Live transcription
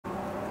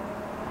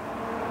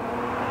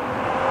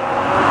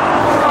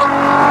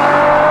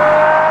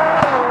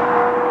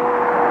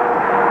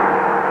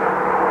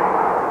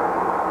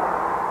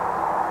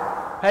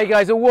Hey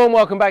guys, a warm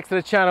welcome back to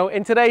the channel.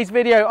 In today's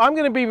video, I'm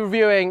going to be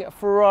reviewing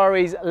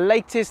Ferrari's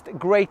latest,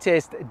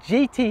 greatest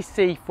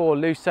GTC4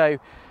 Lusso,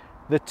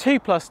 the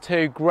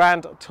 2+2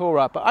 Grand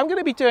Tourer, but I'm going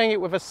to be doing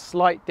it with a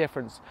slight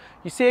difference.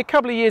 You see, a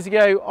couple of years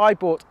ago, I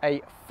bought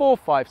a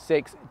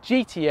 456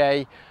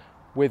 GTA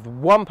with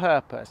one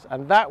purpose,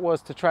 and that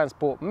was to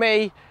transport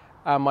me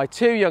and my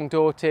two young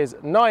daughters,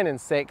 9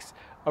 and 6,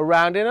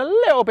 around in a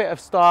little bit of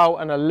style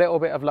and a little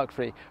bit of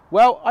luxury.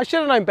 Well, I should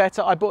have known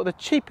better. I bought the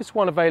cheapest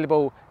one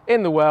available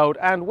in the world,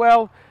 and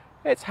well,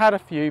 it's had a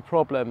few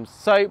problems.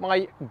 So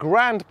my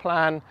grand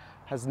plan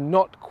has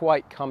not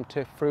quite come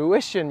to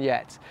fruition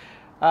yet.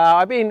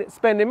 I've been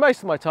spending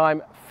most of my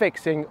time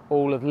fixing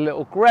all of the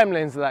little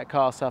gremlins that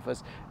car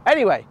suffers.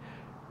 Anyway,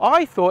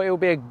 I thought it would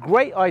be a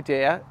great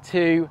idea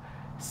to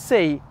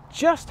see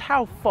just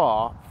how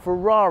far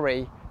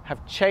Ferrari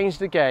have changed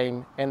the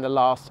game in the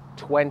last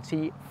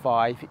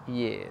 25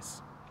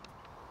 years.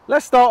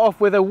 Let's start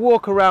off with a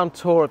walk around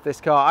tour of this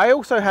car. I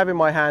also have in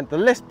my hand the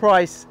list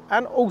price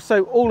and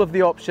also all of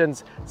the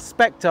options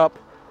spec'd up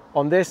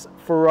on this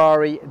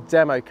Ferrari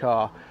demo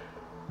car.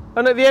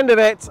 And at the end of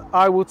it,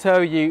 I will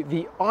tell you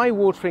the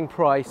eye-watering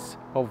price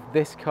of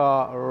this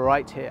car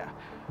right here.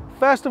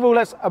 First of all,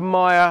 let's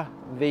admire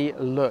the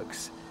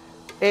looks.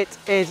 It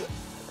is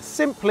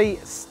simply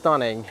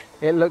stunning.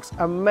 It looks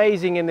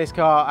amazing in this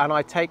car, and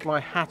I take my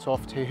hat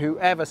off to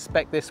whoever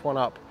spec'd this one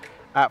up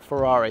at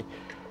Ferrari.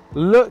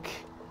 Look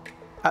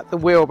at the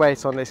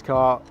wheelbase on this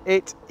car.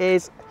 It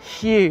is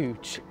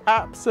huge,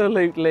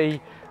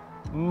 absolutely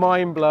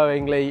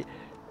mind-blowingly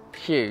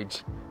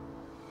huge.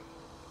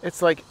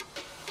 It's like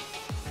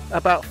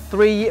about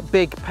 3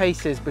 big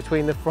paces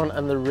between the front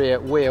and the rear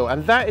wheel,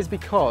 and that is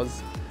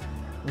because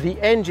the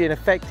engine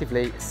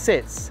effectively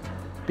sits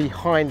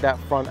behind that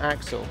front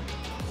axle.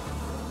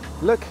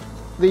 Look,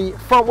 the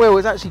front wheel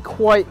is actually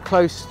quite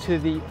close to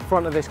the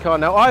front of this car.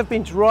 Now, I've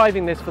been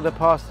driving this for the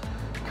past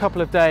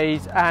couple of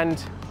days,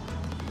 and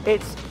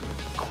it's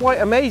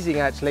quite amazing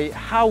actually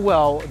how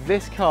well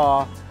this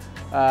car,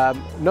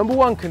 number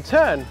one, can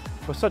turn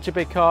for such a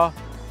big car,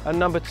 and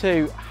number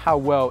two, how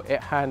well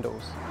it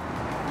handles.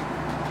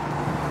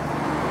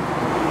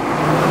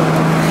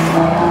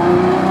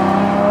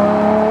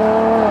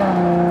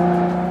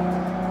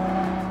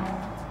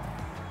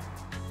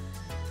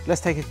 Let's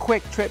take a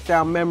quick trip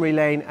down memory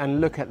lane and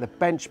look at the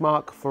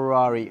benchmark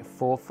Ferrari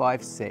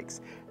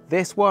 456.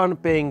 This one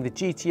being the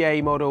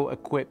GTA model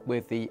equipped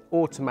with the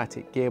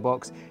automatic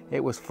gearbox.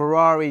 It was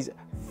Ferrari's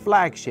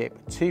flagship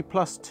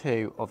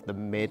 2+2 of the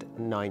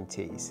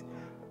mid-90s.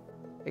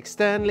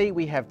 Externally,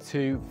 we have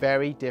two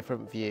very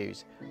different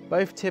views,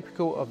 both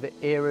typical of the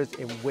eras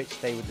in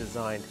which they were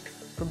designed.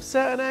 From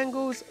certain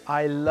angles,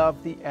 I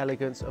love the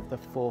elegance of the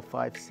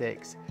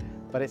 456,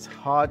 but it's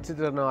hard to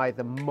deny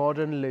the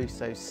modern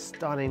Lusso's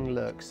stunning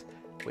looks,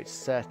 which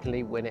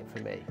certainly win it for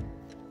me.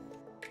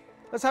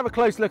 Let's have a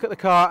close look at the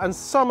car and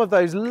some of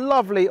those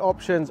lovely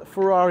options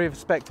Ferrari have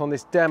spec'd on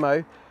this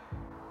demo,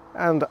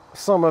 and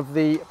some of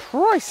the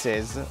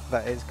prices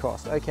that it's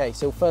cost. Okay,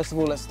 so first of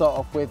all, let's start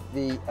off with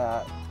the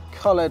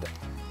coloured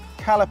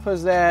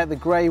calipers there, the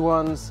grey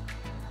ones,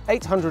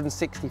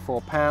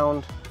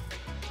 £864.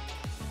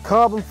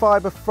 Carbon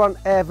fibre front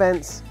air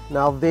vents.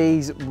 Now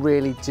these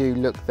really do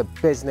look the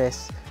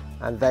business,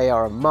 and they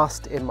are a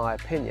must in my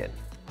opinion.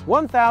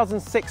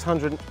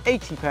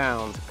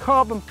 £1,680.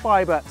 Carbon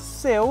fibre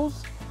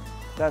sills,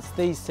 that's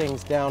these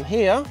things down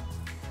here.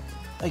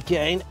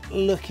 Again,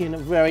 looking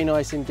very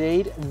nice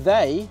indeed.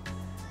 They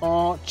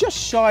are just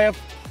shy of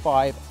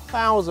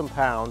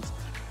 £5,000.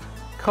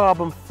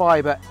 Carbon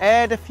fibre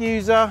air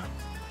diffuser,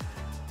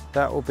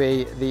 that will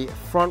be the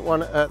front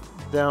one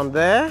down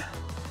there.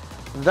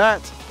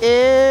 That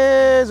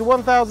is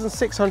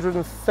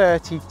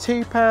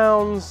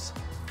 £1,632.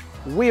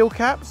 Wheel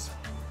caps,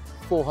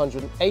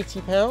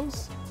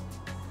 £480.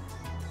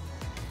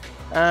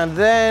 And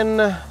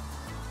then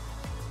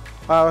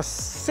our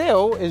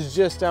sill is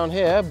just down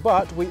here,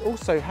 but we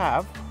also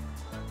have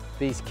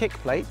these kick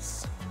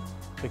plates.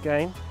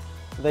 Again,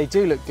 they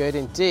do look good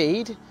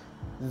indeed.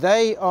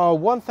 They are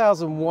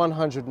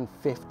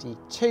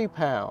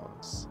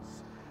 £1,152.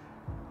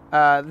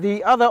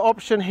 The other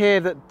option here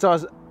that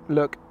does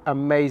look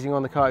amazing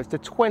on the car is the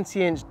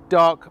 20-inch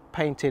dark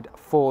painted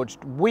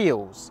forged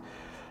wheels.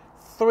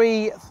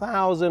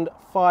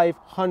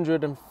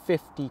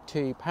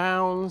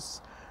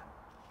 £3,552.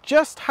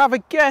 Just have a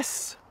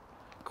guess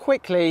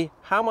quickly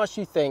how much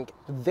you think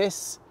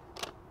this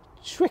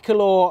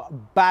tricolor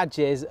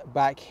badges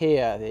back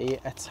here, the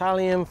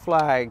Italian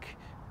flag.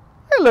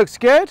 It looks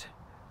good,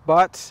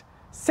 but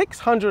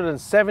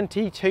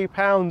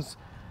 £672,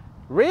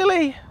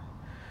 really?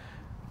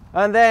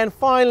 And then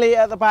finally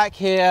at the back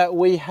here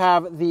we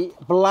have the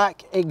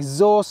black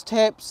exhaust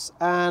tips,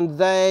 and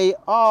they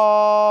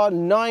are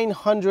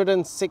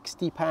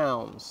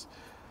 £960.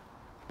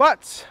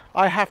 But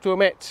I have to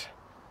admit,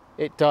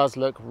 it does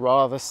look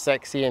rather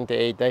sexy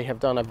indeed. They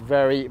have done a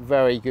very,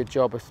 very good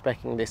job of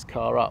speccing this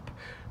car up.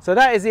 So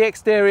that is the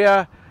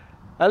exterior.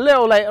 A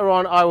little later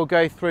on I will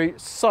go through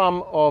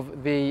some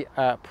of the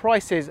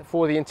prices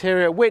for the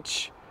interior,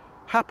 which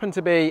happen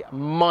to be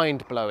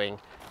mind-blowing.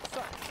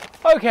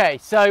 Okay,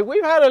 so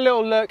we've had a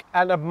little look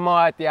and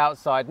admired the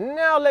outside.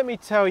 Now let me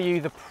tell you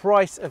the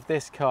price of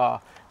this car.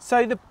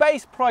 So the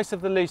base price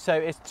of the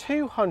Lusso is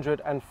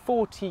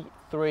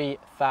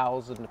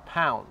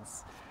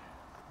 £243,000.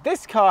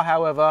 This car,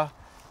 however,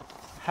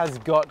 has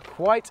got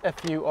quite a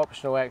few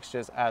optional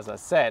extras, as I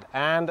said,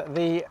 and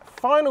the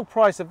final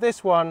price of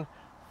this one,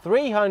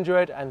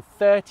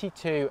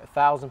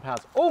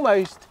 £332,000,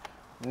 almost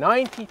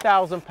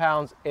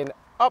 £90,000 in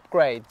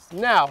upgrades.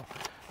 Now,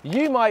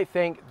 you might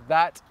think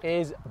that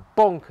is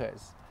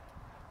bonkers,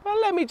 but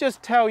let me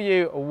just tell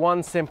you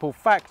one simple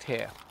fact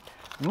here.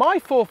 My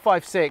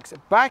 456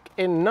 back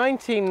in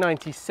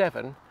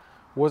 1997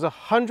 was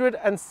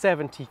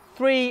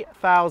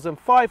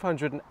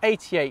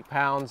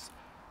 £173,588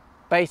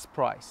 base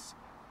price.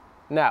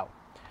 Now,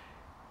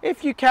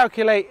 if you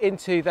calculate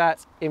into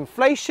that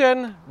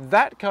inflation,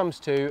 that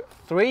comes to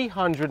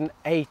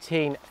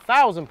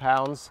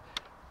 £318,000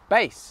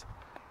 base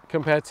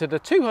compared to the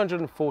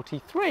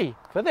 243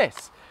 for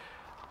this.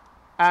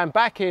 And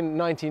back in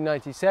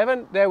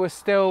 1997, there was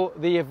still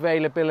the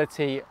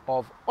availability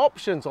of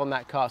options on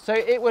that car. So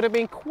it would have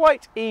been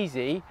quite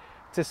easy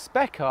to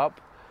spec up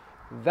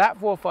that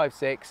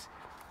 456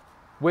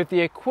 with the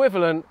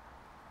equivalent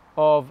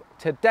of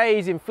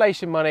today's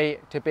inflation money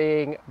to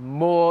being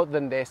more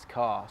than this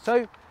car.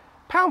 So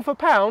pound for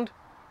pound,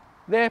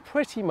 they're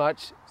pretty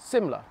much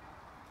similar.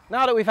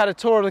 Now that we've had a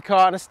tour of the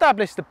car and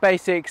established the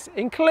basics,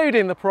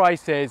 including the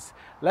prices,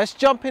 let's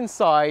jump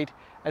inside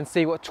and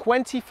see what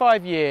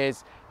 25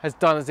 years has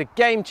done as a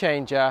game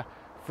changer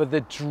for the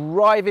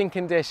driving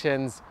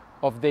conditions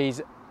of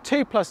these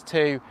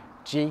 2+2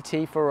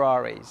 GT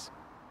Ferraris.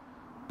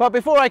 But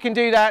before I can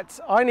do that,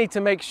 I need to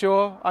make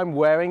sure I'm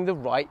wearing the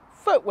right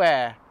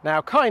footwear.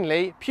 Now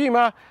kindly,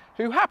 Puma,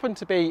 who happen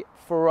to be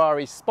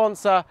Ferrari's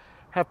sponsor,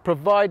 have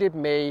provided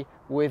me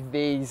with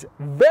these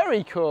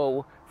very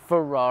cool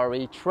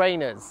Ferrari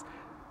trainers.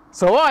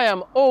 So I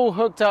am all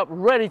hooked up,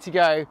 ready to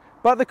go.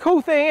 But the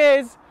cool thing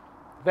is,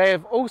 they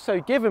have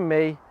also given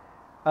me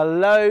a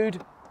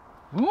load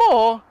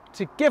more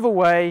to give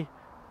away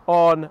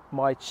on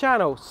my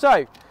channel.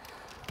 So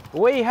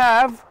we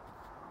have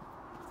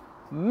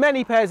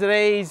many pairs of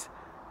these.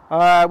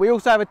 We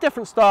also have a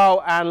different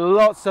style and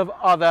lots of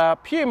other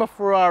Puma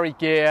Ferrari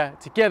gear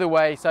to give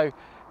away. So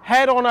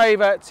head on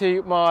over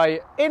to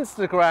my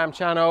Instagram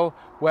channel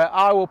where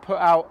I will put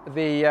out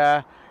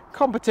the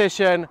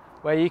competition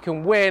where you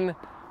can win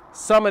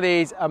some of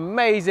these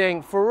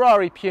amazing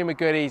Ferrari Puma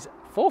goodies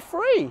for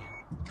free.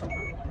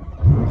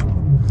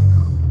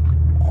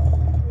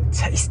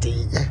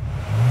 Tasty.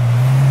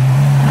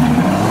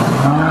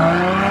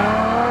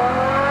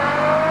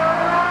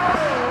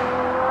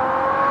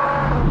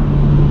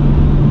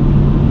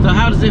 So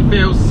how does it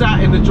feel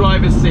sat in the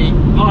driver's seat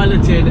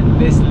piloting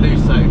this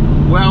Lusso?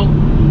 Well,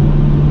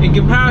 in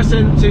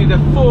comparison to the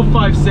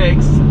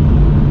 456,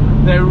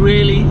 there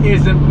really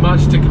isn't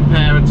much to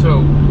compare at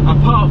all,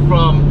 apart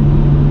from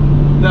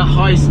the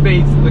high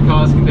speeds that the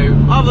cars can do.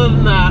 Other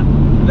than that,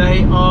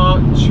 they are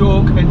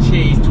chalk and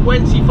cheese.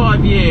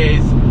 25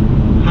 years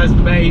has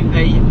made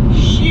a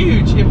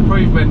huge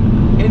improvement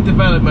in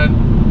development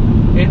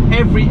in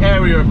every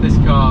area of this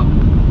car.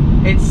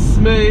 It's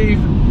smooth,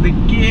 the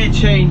gear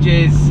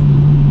changes.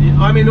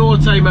 I'm in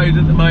auto mode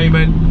at the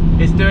moment.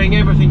 It's doing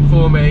everything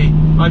for me.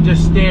 I'm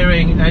just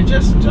steering and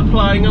just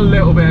applying a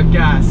little bit of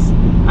gas.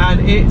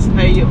 And it's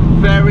a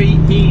very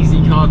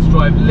easy car to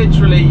drive.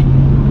 Literally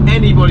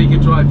anybody can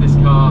drive this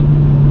car.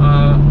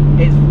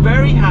 It's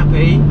very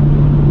happy.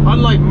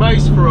 Unlike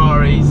most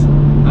Ferraris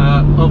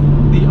of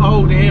the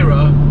old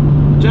era,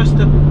 just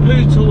to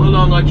pootle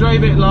along. I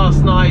drove it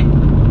last night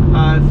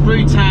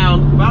through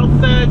town, about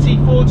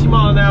 30-40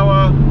 mile an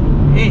hour.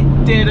 It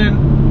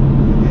didn't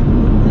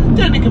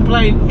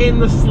complain in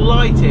the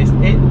slightest.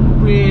 It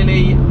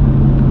really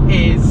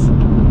is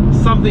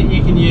something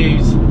you can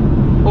use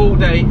all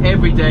day,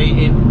 every day,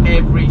 in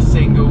every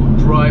single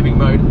driving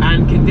mode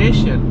and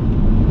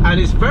condition. And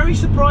it's very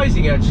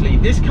surprising actually.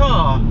 This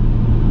car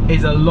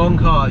is a long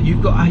car.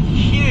 You've got a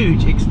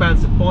huge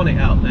expansive bonnet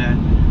out there,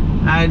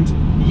 and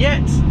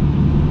yet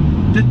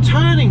the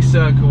turning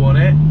circle on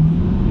it,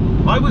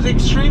 I was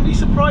extremely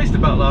surprised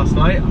about last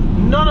night.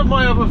 None of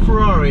my other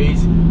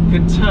Ferraris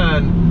can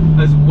turn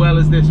as well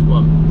as this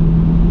one.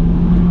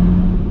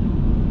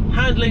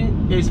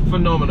 Handling is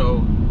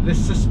phenomenal. The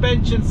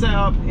suspension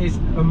setup is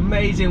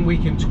amazing. We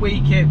can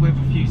tweak it with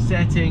a few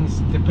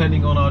settings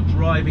depending on our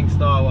driving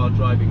style, our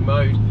driving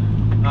mode.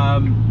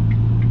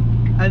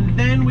 And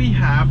then we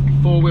have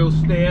four-wheel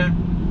steer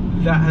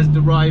that has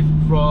derived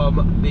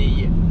from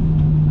the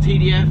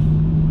TDF.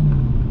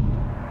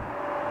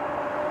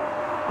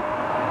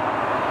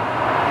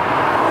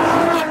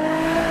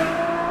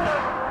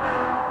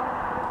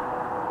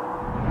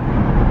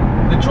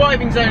 The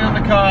driving zone on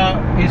the car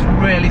is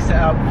really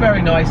set up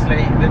very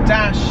nicely. The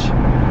dash,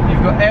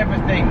 you've got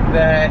everything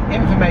there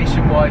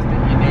information wise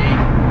that you need.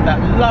 That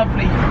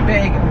lovely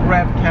big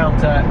rev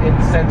counter in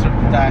the center of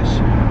the dash.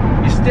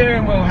 Your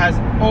steering wheel has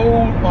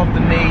all of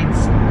the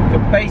needs for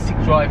basic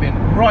driving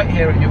right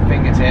here at your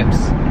fingertips.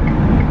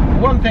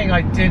 One thing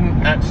I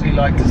didn't actually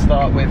like to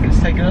start with, it's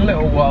taken a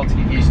little while to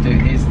get used to,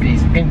 is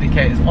these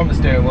indicators on the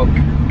steering wheel.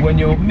 When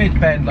you're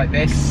mid-bend like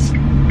this,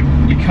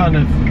 you kind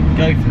of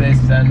go for this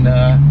and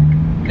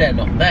they're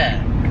not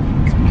there.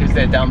 It's because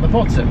they're down the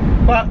bottom.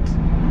 But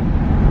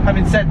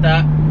having said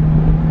that,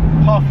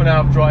 half an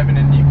hour of driving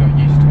and you've got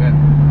used to it.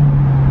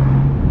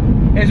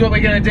 Here's what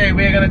we're going to do.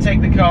 We're going to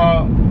take the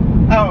car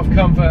out of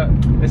comfort.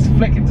 Let's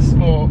flick into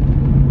sport.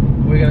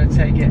 We're going to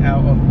take it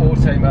out of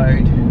auto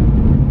mode.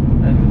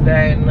 And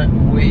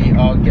then we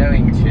are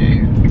going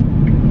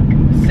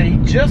to see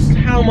just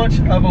how much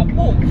of a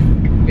wolf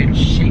in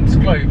sheep's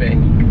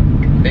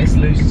clothing this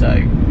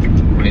Lusso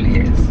really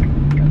is.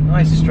 A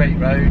nice straight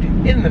road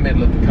in the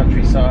middle of the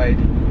countryside.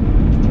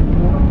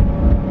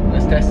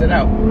 Let's test it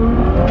out.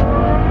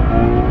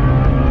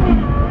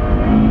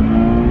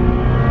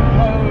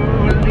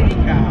 Holy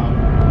cow.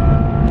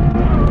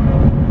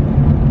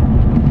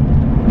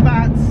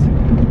 That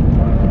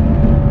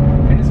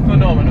is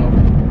phenomenal.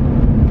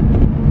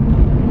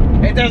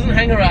 It doesn't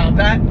hang around,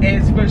 that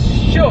is for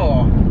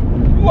sure.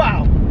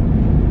 Wow.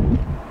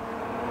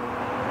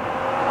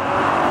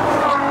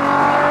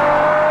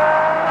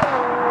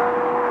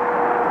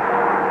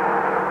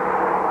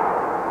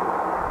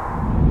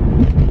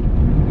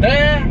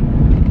 There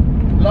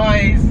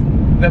lies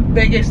the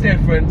biggest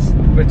difference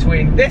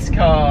between this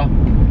car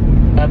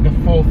and the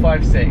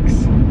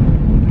 456.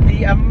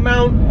 The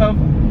amount of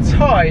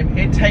time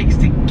it takes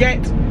to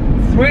get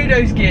through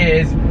those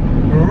gears,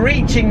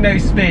 reaching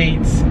those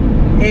speeds,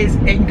 is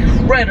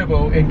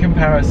incredible in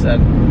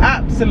comparison.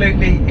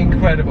 Absolutely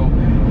incredible.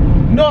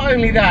 Not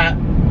only that,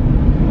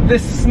 the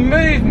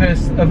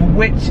smoothness of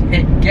which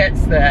it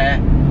gets there.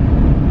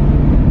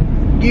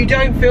 You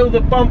don't feel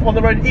the bump on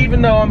the road,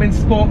 even though I'm in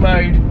sport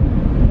mode.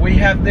 We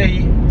have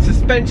the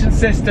suspension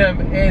system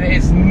in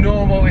its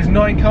normal, its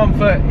 9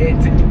 comfort. It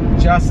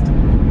just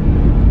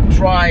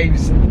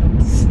drives,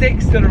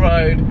 sticks to the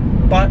road,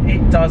 but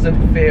it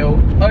doesn't feel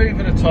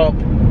over the top,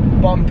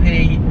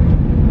 bumpy.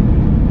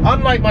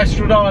 Unlike my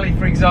Stradale,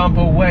 for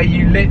example, where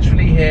you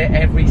literally hear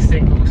every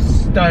single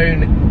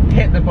stone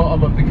hit the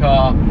bottom of the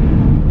car,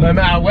 no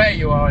matter where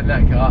you are in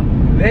that car,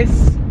 this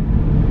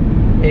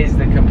is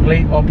the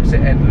complete opposite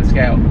end of the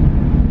scale.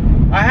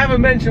 I haven't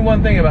mentioned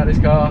one thing about this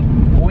car.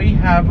 We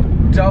have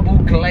double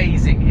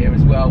glazing here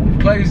as well. We've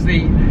closed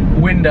the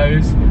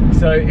windows,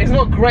 so it's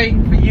not great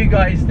for you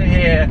guys to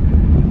hear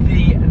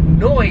the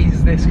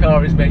noise this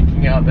car is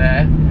making out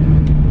there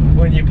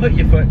when you put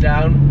your foot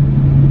down.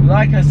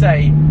 Like I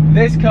say,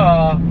 this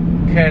car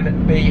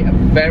can be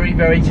very,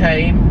 very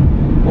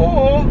tame,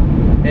 or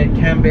it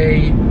can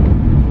be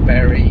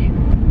very,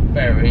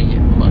 very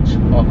much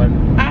of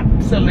an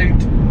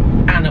absolute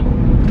animal.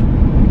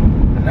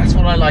 And that's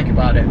what I like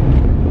about it.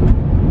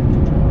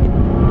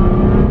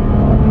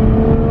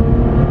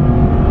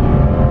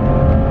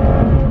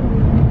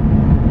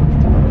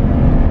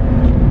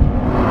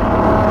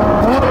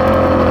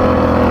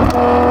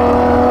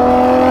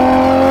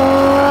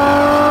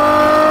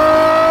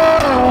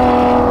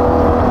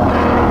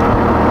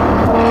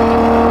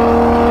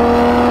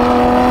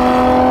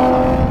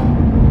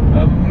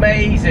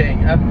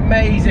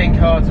 Amazing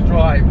car to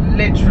drive.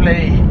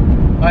 Literally,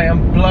 I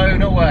am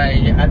blown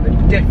away at the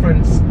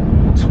difference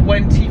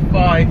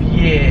 25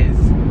 years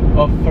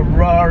of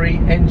Ferrari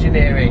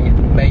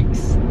engineering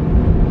makes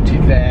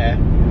to their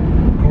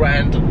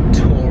grand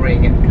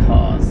touring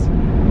cars.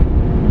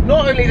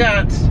 Not only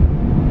that,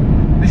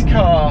 this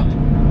car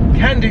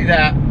can do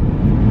that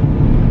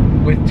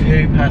with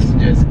 2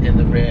 passengers in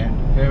the rear.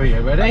 Here we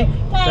go, ready?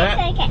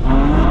 Okay.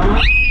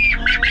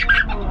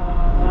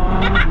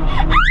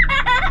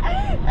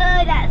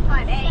 Oh, that's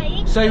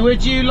funny. So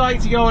would you like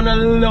to go on a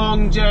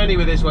long journey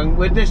with this one?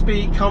 Would this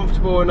be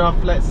comfortable enough,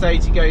 let's say,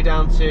 to go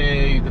down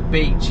to the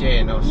beach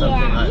in or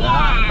something like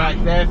that?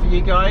 Back there for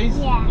you guys?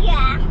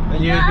 Yeah.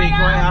 And you would be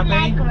quite happy?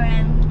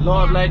 Legroom.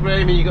 Lot of leg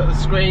room, and you got the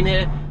screen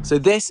here. So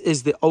this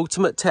is the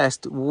ultimate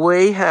test.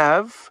 We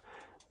have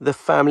the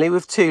family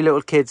with 2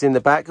 little kids in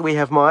the back. We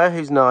have Maya,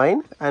 who's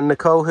 9, and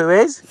Nicole, who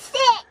is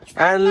 6.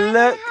 and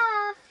look,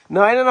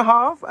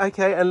 9.5.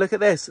 Okay, and look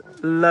at this,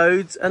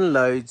 loads and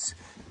loads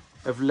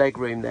of leg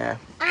room there.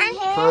 And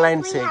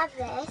plenty. we have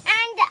this.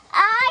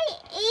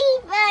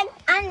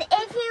 And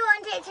if you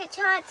wanted to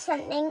charge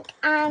something,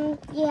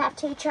 you have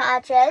 2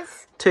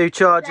 chargers. 2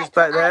 chargers like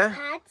back there.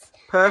 iPads.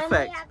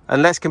 Perfect.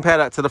 And let's compare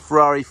that to the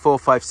Ferrari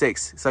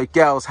 456. So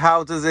girls,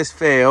 how does this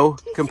feel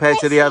compared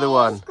to the other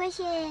one?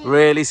 Squishy.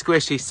 Really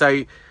squishy.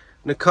 So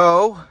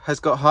Nicole has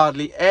got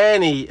hardly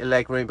any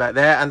leg room back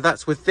there, and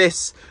that's with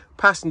this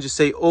passenger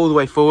seat all the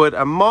way forward.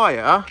 And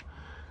Maya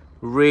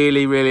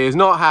really is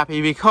not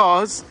happy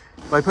because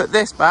if I put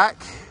this back,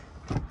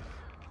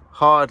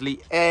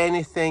 hardly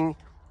anything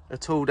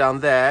at all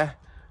down there.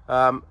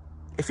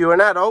 If you're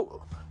an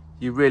adult,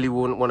 you really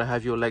wouldn't want to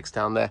have your legs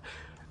down there.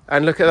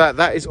 And look at that,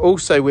 that is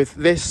also with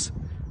this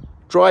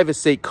driver's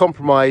seat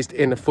compromised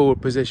in a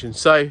forward position.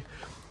 So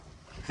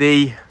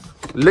the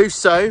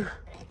Lusso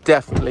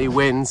definitely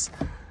wins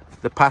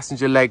the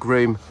passenger leg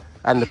room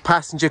and the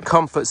passenger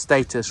comfort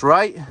status,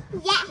 right?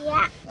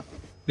 Yeah.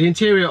 The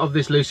interior of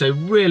this Lusso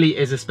really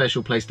is a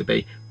special place to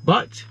be,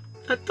 but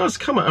that does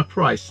come at a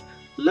price.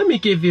 Let me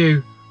give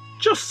you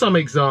just some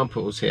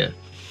examples here.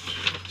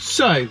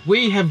 So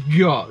we have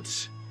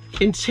got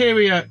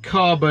interior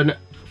carbon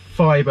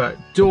fibre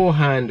door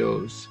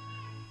handles,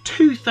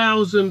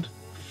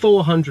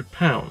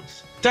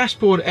 £2,400.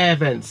 Dashboard air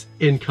vents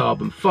in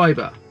carbon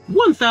fibre,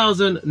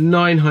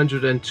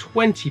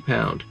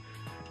 £1,920.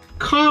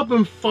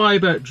 Carbon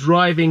fibre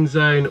driving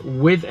zone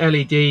with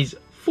LEDs,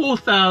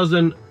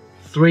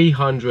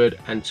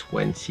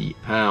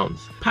 £4,320.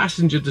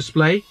 Passenger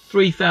display,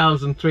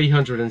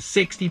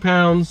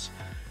 £3,360.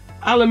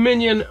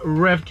 Aluminium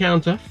rev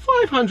counter,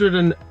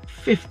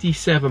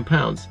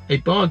 £557, a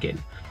bargain.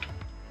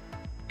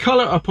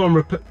 Colour upon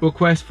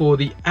request for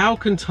the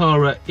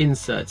Alcantara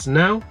inserts.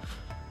 Now,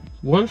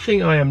 one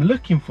thing I am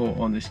looking for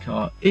on this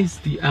car is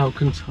the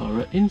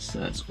Alcantara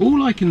inserts.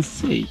 All I can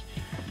see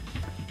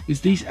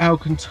is these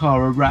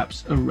Alcantara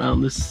wraps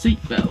around the seat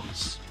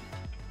belts.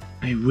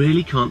 I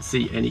really can't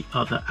see any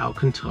other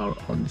Alcantara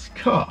on this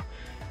car.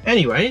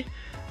 Anyway,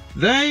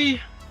 they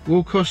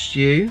will cost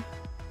you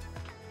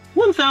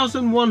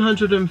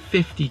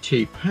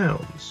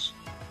 £1,152.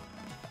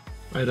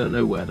 I don't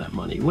know where that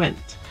money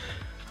went.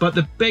 But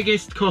the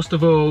biggest cost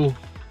of all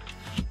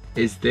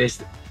is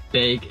this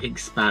big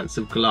expanse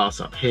of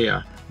glass up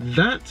here.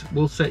 That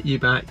will set you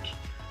back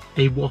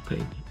a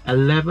whopping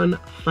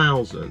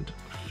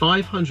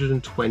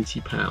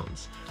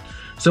 £11,520.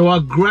 So our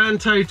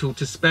grand total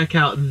to spec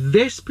out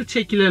this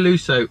particular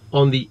Lusso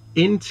on the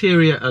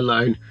interior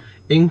alone,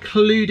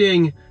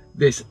 including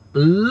this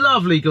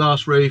lovely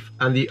glass roof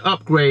and the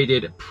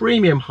upgraded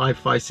premium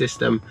hi-fi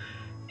system,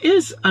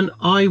 is an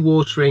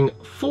eye-watering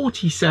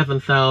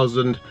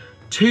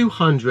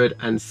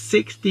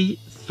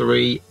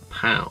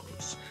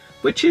 £47,263,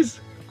 which is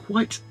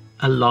quite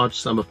a large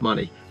sum of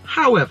money.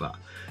 However,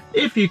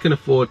 if you can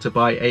afford to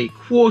buy a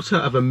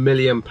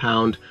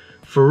 £250,000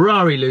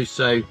 Ferrari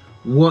Lusso,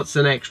 what's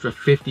an extra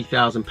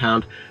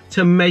 £50,000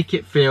 to make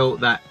it feel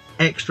that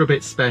extra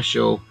bit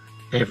special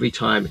every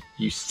time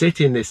you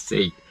sit in this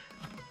seat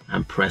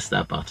and press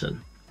that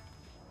button?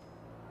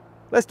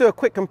 Let's do a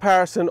quick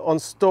comparison on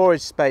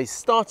storage space,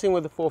 starting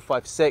with the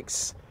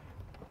 456.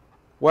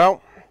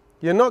 Well,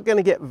 you're not going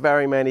to get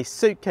very many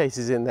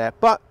suitcases in there,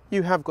 but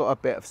you have got a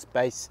bit of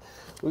space.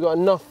 We've got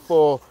enough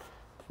for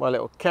my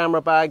little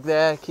camera bag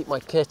there, keep my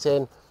kit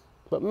in,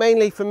 but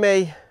mainly for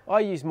me, I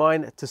use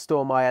mine to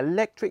store my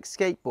electric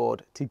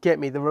skateboard to get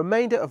me the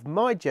remainder of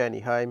my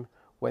journey home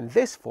when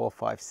this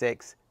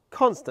 456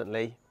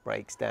 constantly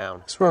breaks down.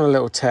 Let's run a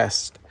little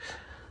test.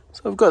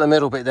 So I've got the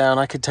middle bit down.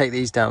 I could take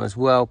these down as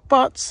well,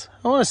 but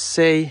I want to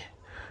see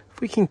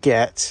if we can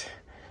get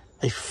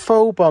a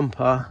full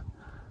bumper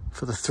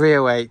for the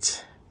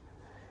 308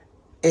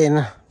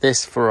 in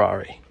this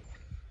Ferrari.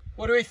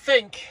 What do we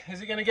think?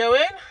 Is it going to go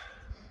in?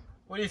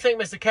 What do you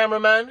think, Mr.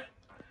 Cameraman?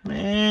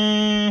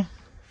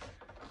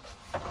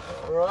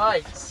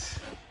 Right,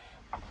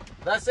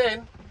 that's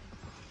in.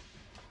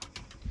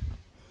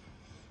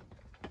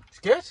 It's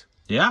good?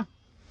 Yeah.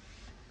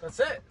 That's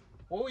it.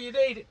 All you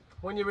need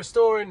when you're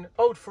restoring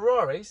old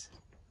Ferraris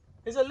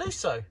is a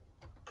Lusso.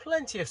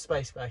 Plenty of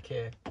space back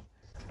here.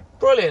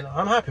 Brilliant,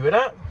 I'm happy with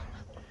that.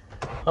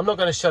 I'm not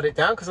going to shut it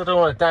down because I don't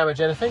want to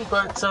damage anything,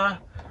 but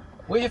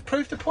we have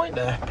proved the point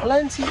there.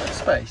 Plenty of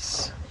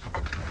space.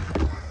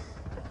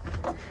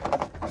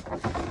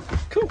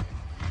 Cool.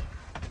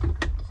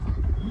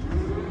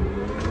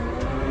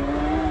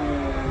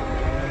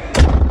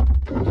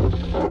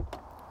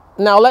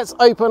 Now let's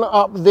open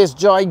up this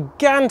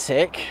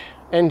gigantic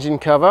engine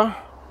cover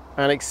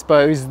and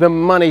expose the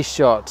money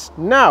shot.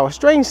 Now, a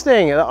strange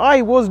thing that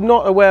I was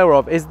not aware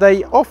of is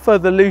they offer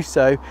the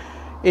Lusso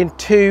in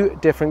two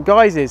different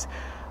guises.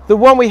 The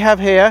one we have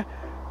here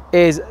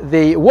is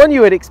the one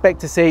you would expect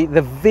to see,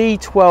 the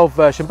V12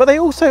 version, but they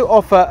also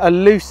offer a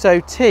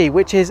Lusso T,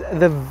 which is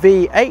the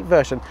V8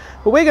 version.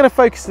 But we're going to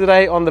focus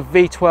today on the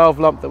V12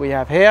 lump that we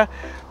have here.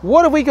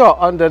 What have we got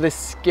under the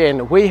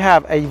skin? We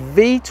have a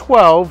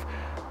V12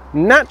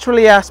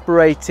 naturally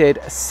aspirated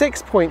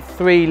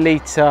 6.3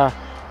 litre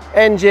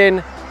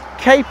engine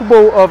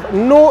capable of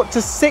 0 to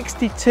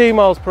 62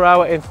 miles per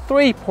hour in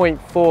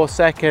 3.4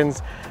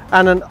 seconds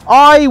and an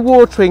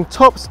eye-watering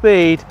top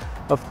speed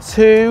of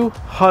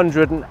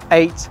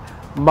 208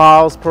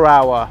 miles per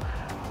hour.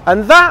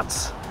 And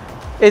that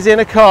is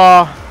in a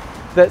car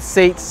that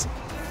seats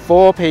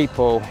 4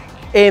 people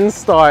in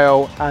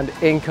style and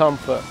in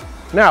comfort.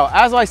 Now,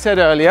 as I said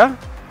earlier,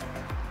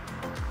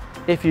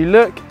 if you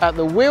look at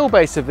the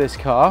wheelbase of this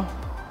car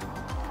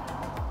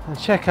and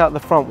check out the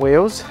front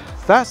wheels,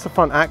 that's the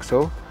front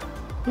axle.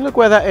 Look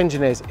where that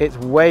engine is, it's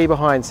way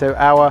behind. So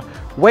our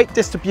weight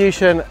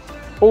distribution,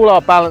 all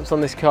our balance on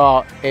this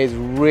car is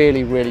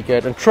really, really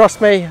good. And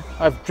trust me,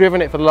 I've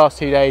driven it for the last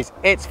 2 days.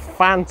 It's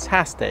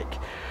fantastic.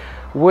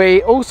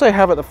 We also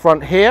have at the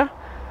front here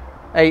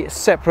a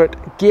separate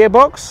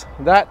gearbox.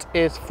 That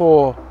is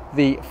for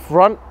the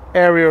front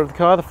area of the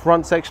car, the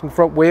front section,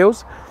 front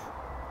wheels.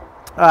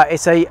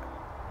 It's a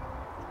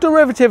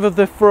derivative of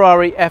the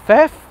Ferrari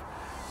FF.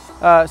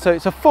 So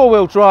it's a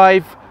four-wheel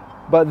drive,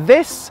 but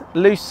this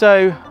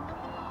Lusso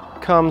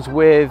comes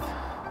with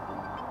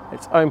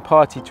its own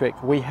party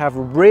trick. We have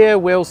rear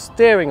wheel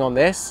steering on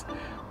this,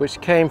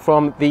 which came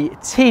from the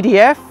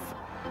TDF.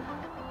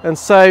 And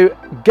so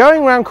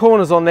going around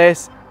corners on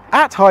this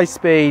at high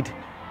speed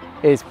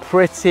is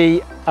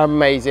pretty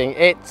amazing.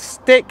 It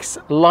sticks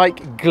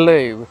like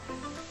glue.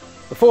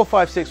 The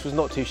 456 was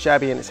not too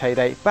shabby in its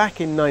heyday.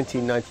 Back in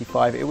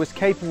 1995, it was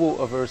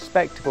capable of a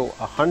respectable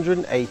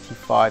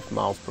 185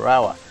 miles per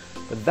hour.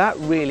 But that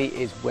really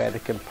is where the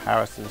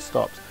comparison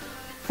stops.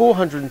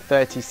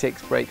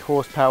 436 brake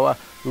horsepower,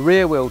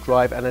 rear wheel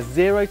drive, and a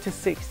 0 to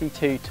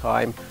 62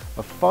 time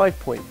of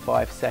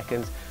 5.5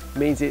 seconds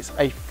means it's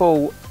a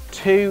full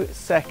 2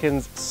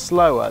 seconds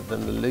slower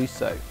than the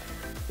Lusso.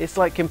 It's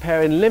like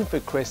comparing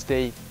Linford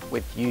Christie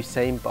with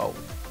Usain Bolt.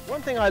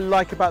 One thing I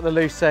like about the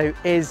Lusso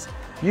is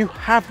you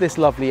have this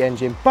lovely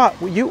engine, but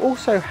you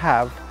also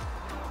have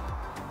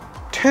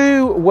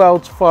two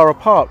worlds far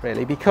apart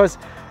really, because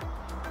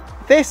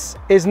this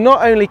is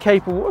not only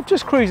capable of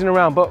just cruising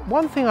around, but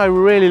one thing I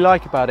really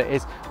like about it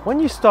is when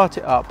you start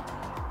it up,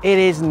 it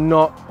is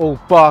not all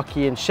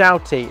barky and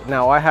shouty.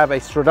 Now I have a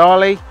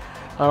Stradale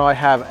and I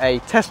have a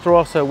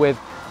Ratarossa with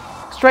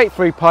straight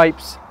through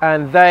pipes,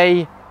 and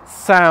they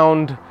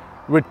sound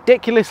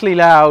ridiculously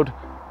loud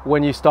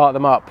when you start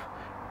them up.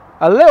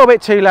 A little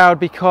bit too loud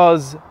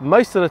because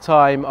most of the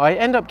time I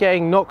end up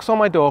getting knocks on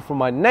my door from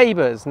my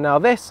neighbors. Now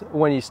this,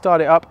 when you start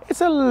it up,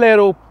 it's a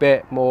little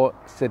bit more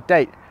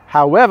sedate.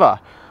 However,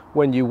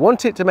 when you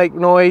want it to make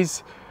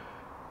noise,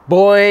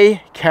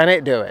 boy, can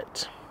it do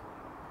it.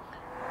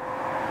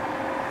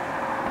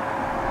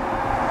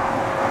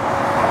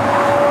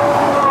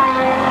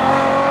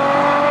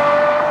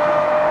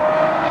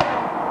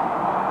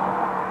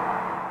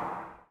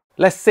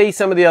 Let's see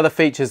some of the other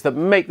features that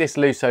make this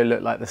Lusso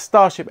look like the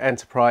Starship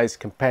Enterprise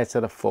compared to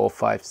the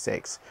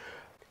 456.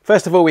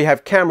 First of all, we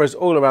have cameras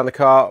all around the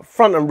car,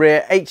 front and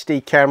rear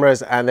HD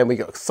cameras, and then we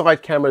got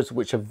side cameras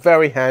which are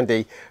very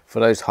handy for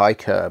those high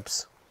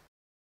curbs.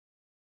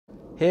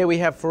 Here we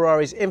have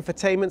Ferrari's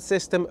infotainment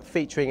system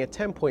featuring a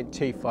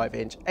 10.25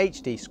 inch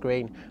HD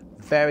screen,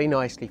 very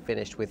nicely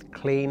finished with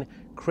clean,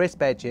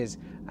 crisp edges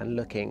and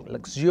looking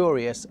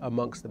luxurious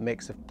amongst the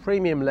mix of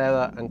premium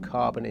leather and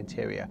carbon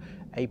interior.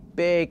 A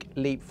big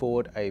leap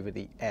forward over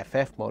the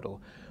FF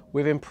model,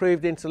 with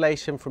improved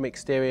insulation from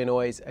exterior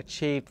noise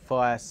achieved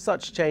via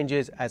such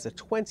changes as a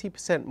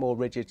 20% more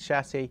rigid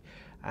chassis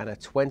and a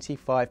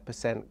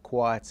 25%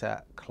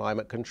 quieter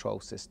climate control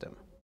system.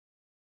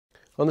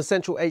 On the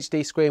central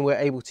HD screen, we're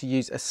able to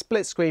use a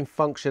split screen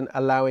function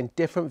allowing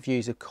different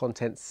views of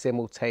content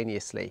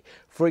simultaneously.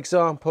 For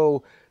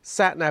example,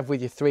 sat-nav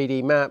with your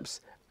 3D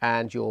maps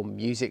and your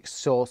music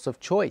source of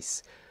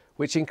choice,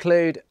 which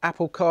include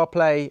Apple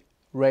CarPlay,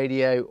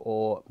 radio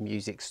or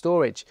music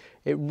storage.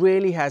 It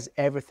really has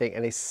everything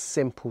and is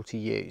simple to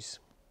use.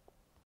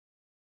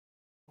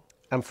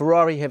 And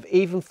Ferrari have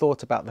even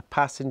thought about the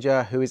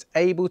passenger, who is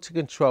able to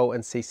control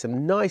and see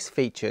some nice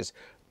features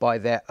by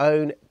their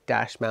own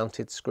dash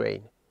mounted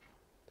screen.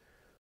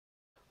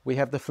 We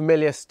have the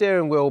familiar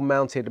steering wheel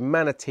mounted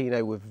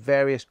Manatino with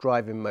various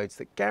driving modes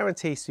that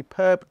guarantee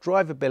superb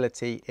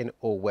drivability in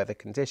all weather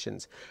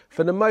conditions.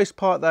 For the most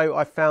part though,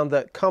 I found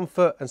that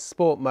comfort and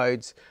sport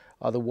modes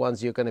are the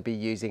ones you're going to be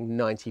using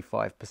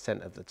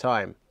 95% of the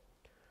time.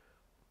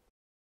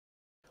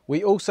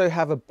 We also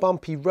have a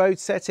bumpy road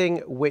setting,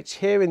 which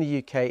here in the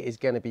UK is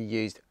going to be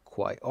used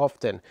quite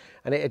often,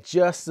 and it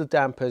adjusts the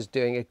dampers,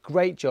 doing a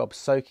great job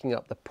soaking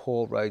up the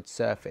poor road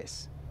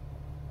surface.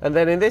 And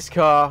then in this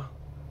car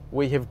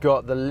we have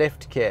got the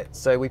lift kit.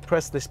 So we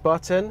press this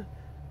button,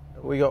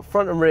 we got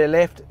front and rear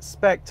lift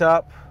spec'd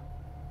up,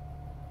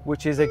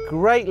 which is a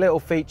great little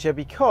feature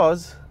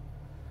because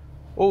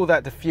all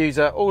that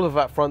diffuser, all of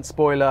that front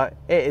spoiler,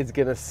 it is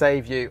going to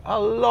save you a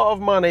lot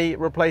of money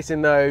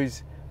replacing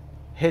those,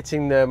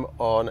 hitting them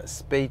on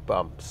speed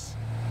bumps.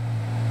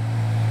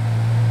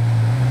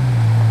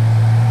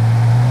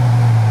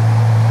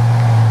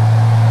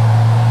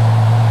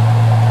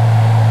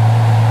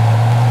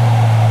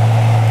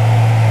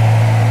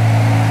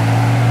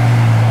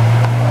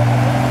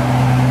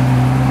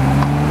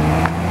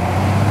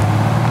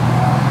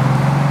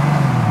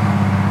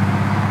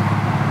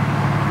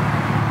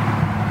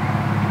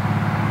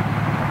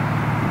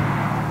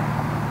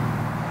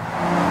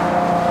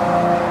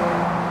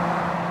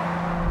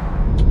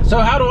 So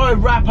how do I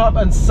wrap up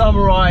and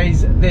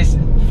summarize this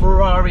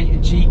Ferrari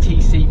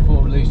GTC4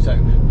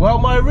 Lusso? Well,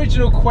 my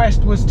original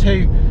quest was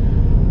to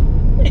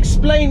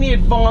explain the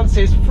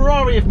advances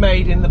Ferrari have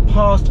made in the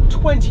past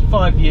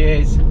 25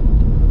 years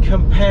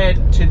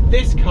compared to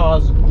this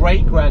car's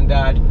great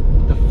granddad,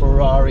 the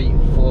Ferrari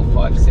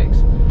 456.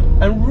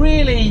 And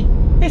really,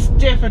 it's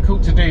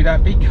difficult to do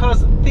that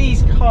because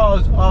these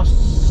cars are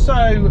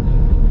so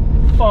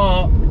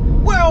far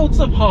worlds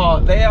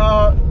apart. They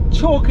are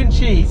chalk and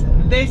cheese.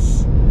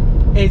 This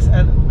is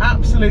an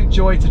absolute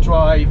joy to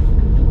drive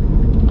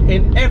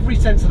in every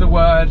sense of the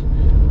word.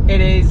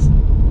 It is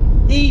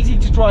easy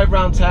to drive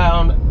around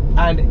town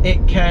and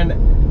it can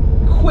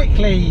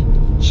quickly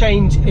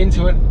change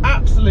into an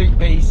absolute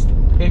beast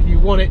if you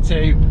want it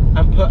to,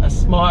 and put a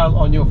smile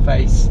on your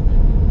face.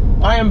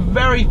 I am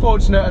very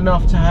fortunate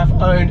enough to have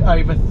owned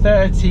over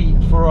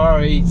 30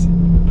 Ferraris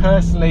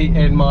personally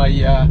in my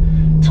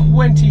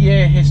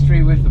 20-year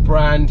history with the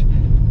brand,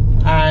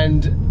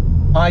 and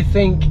I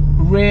think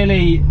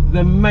really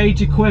the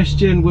major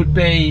question would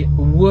be,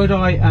 would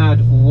I add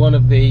one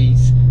of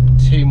these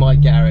to my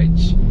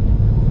garage?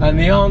 And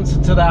the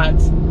answer to that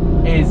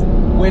is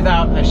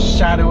without a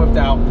shadow of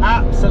doubt,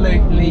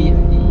 absolutely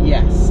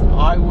yes.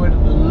 I would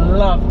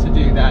love to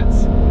do that.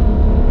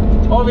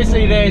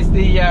 Obviously there's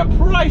the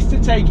price to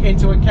take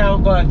into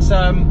account, but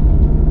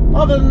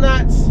other than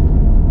that,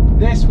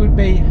 this would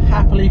be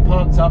happily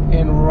parked up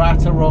in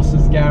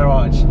Ratarossa's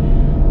garage.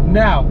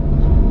 Now,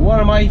 one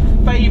of my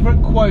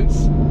favourite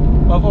quotes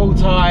of all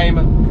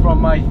time from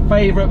my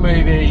favourite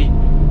movie,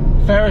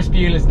 Ferris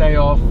Bueller's Day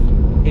Off,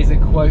 is a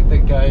quote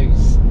that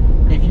goes,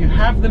 if you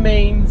have the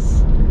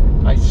means,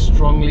 I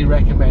strongly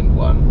recommend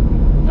one.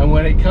 And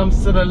when it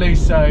comes to the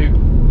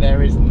Lusso,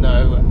 there is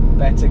no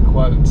better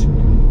quote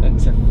than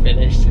to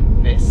finish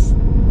this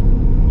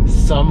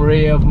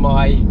summary of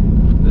my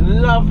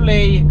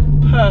lovely,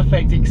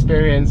 perfect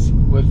experience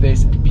with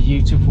this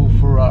beautiful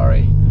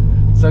Ferrari.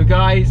 So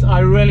guys, I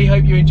really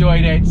hope you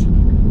enjoyed it.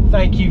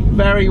 Thank you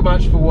very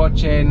much for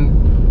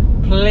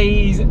watching.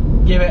 Please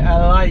give it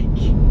a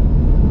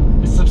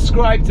like,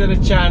 subscribe to the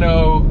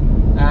channel,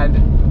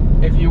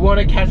 and if you want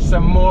to catch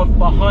some more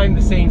behind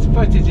the scenes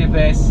footage of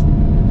this,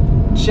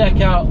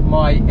 check out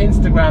my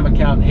Instagram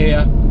account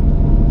here.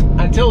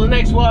 Until the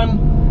next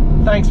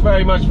one, thanks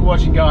very much for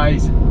watching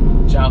guys.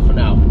 Ciao for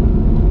now.